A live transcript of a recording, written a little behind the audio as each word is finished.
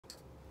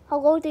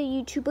Hello there,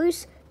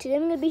 YouTubers. Today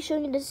I'm going to be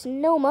showing you this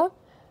Noma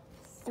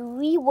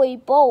 3-way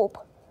bulb.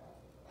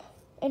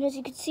 And as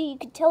you can see, you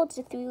can tell it's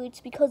a 3-way. It's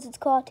because it's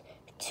got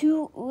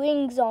 2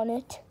 rings on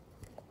it.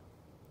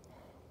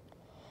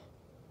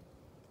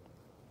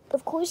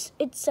 Of course,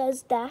 it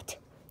says that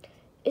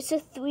it's a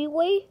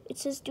 3-way. It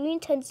says 3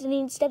 intensity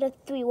instead of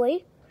 3-way.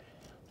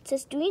 It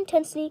says 3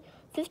 intensity,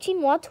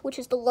 15 watt, which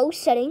is the low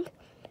setting,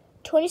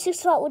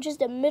 26 watt, which is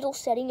the middle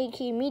setting,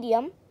 aka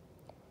medium,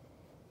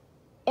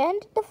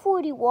 and the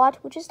 40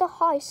 watt, which is the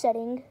high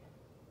setting.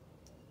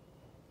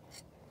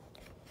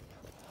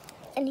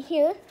 And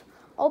here,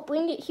 I'll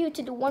bring it here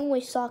to the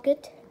 1-way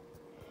socket.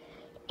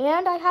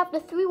 And I have the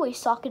 3-way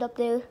socket up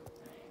there.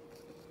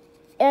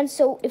 And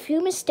so if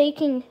you're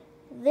mistaking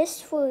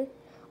this for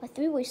a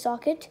 3-way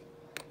socket,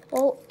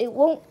 well, it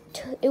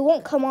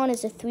won't come on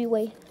as a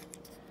 3-way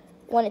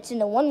when it's in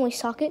the 1-way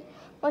socket.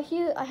 But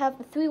here I have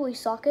the 3-way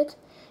socket.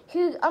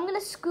 Here, I'm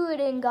gonna screw it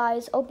in,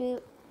 guys.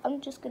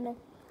 I'm just gonna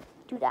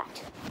do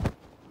that.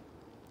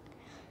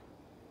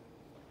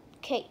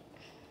 Okay.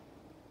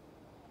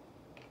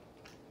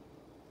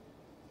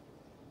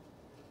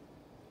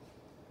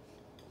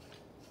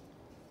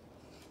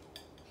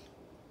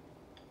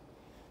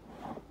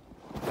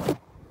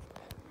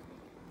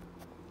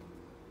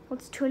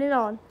 Let's turn it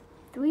on.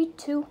 3,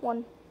 2,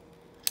 1.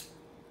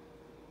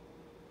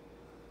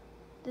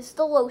 This is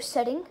the low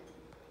setting.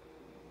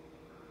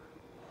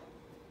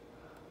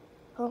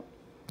 Oh.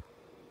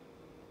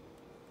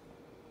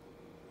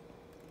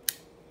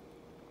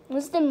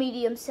 This is the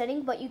medium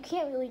setting, but you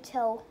can't really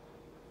tell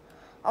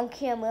on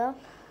camera.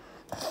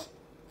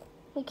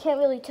 You can't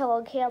really tell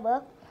on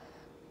camera.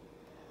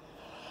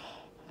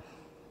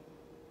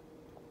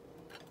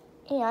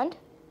 And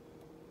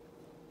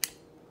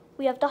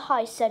we have the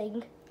high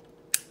setting.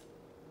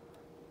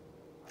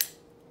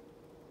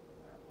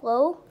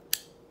 Low,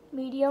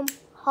 medium,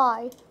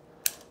 high.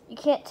 You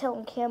can't tell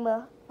on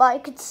camera, but I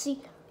could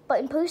see, but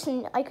in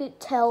person I could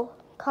tell,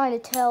 kind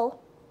of tell.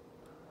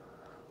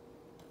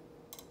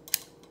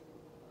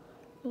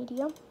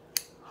 Medium,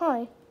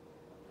 high.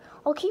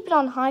 I'll keep it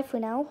on high for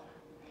now.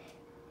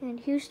 And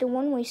here's the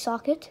 1-way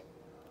socket.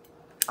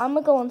 I'm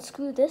gonna go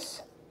unscrew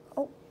this.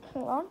 Oh,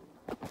 hold on.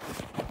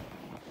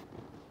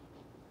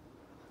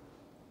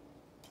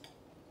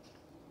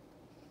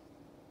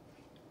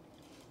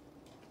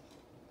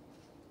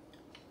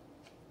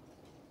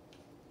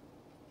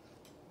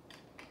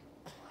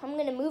 I'm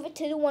gonna move it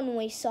to the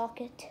 1-way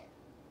socket.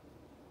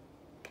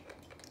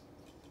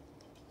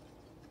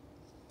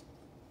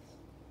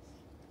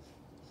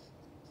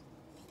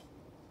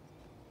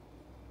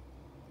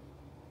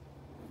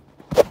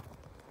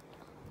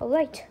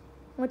 Alright,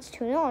 let's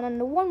turn it on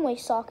the 1-way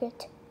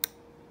socket.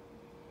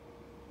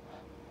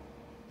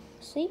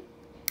 See?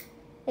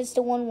 It's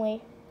the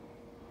 1-way.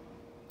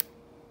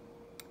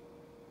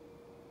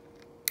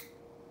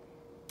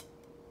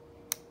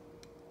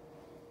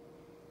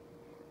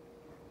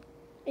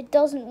 It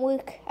doesn't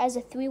work as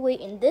a 3-way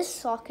in this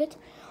socket,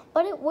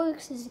 but it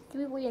works as a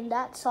 3-way in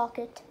that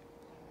socket.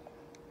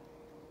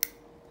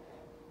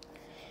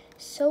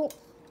 So,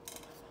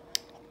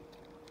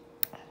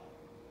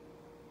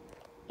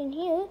 in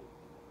here,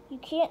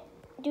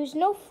 there's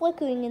no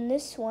flickering in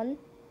this one.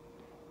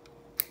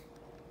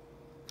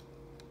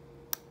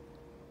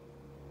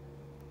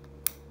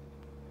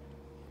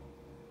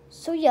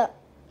 So yeah,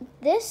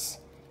 this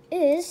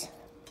is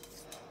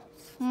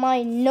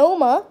my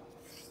Noma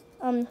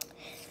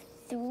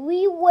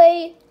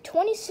 3-way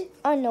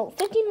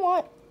 15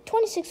 watt,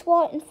 26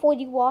 watt, and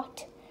 40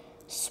 watt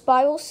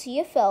spiral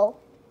CFL,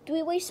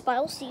 3-way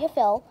spiral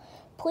CFL.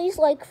 Please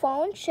like,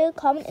 follow, and share,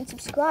 comment, and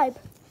subscribe.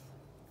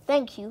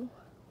 Thank you.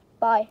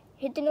 Bye.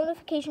 Hit the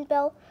notification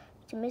bell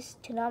to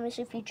not miss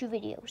your future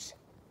videos.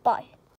 Bye.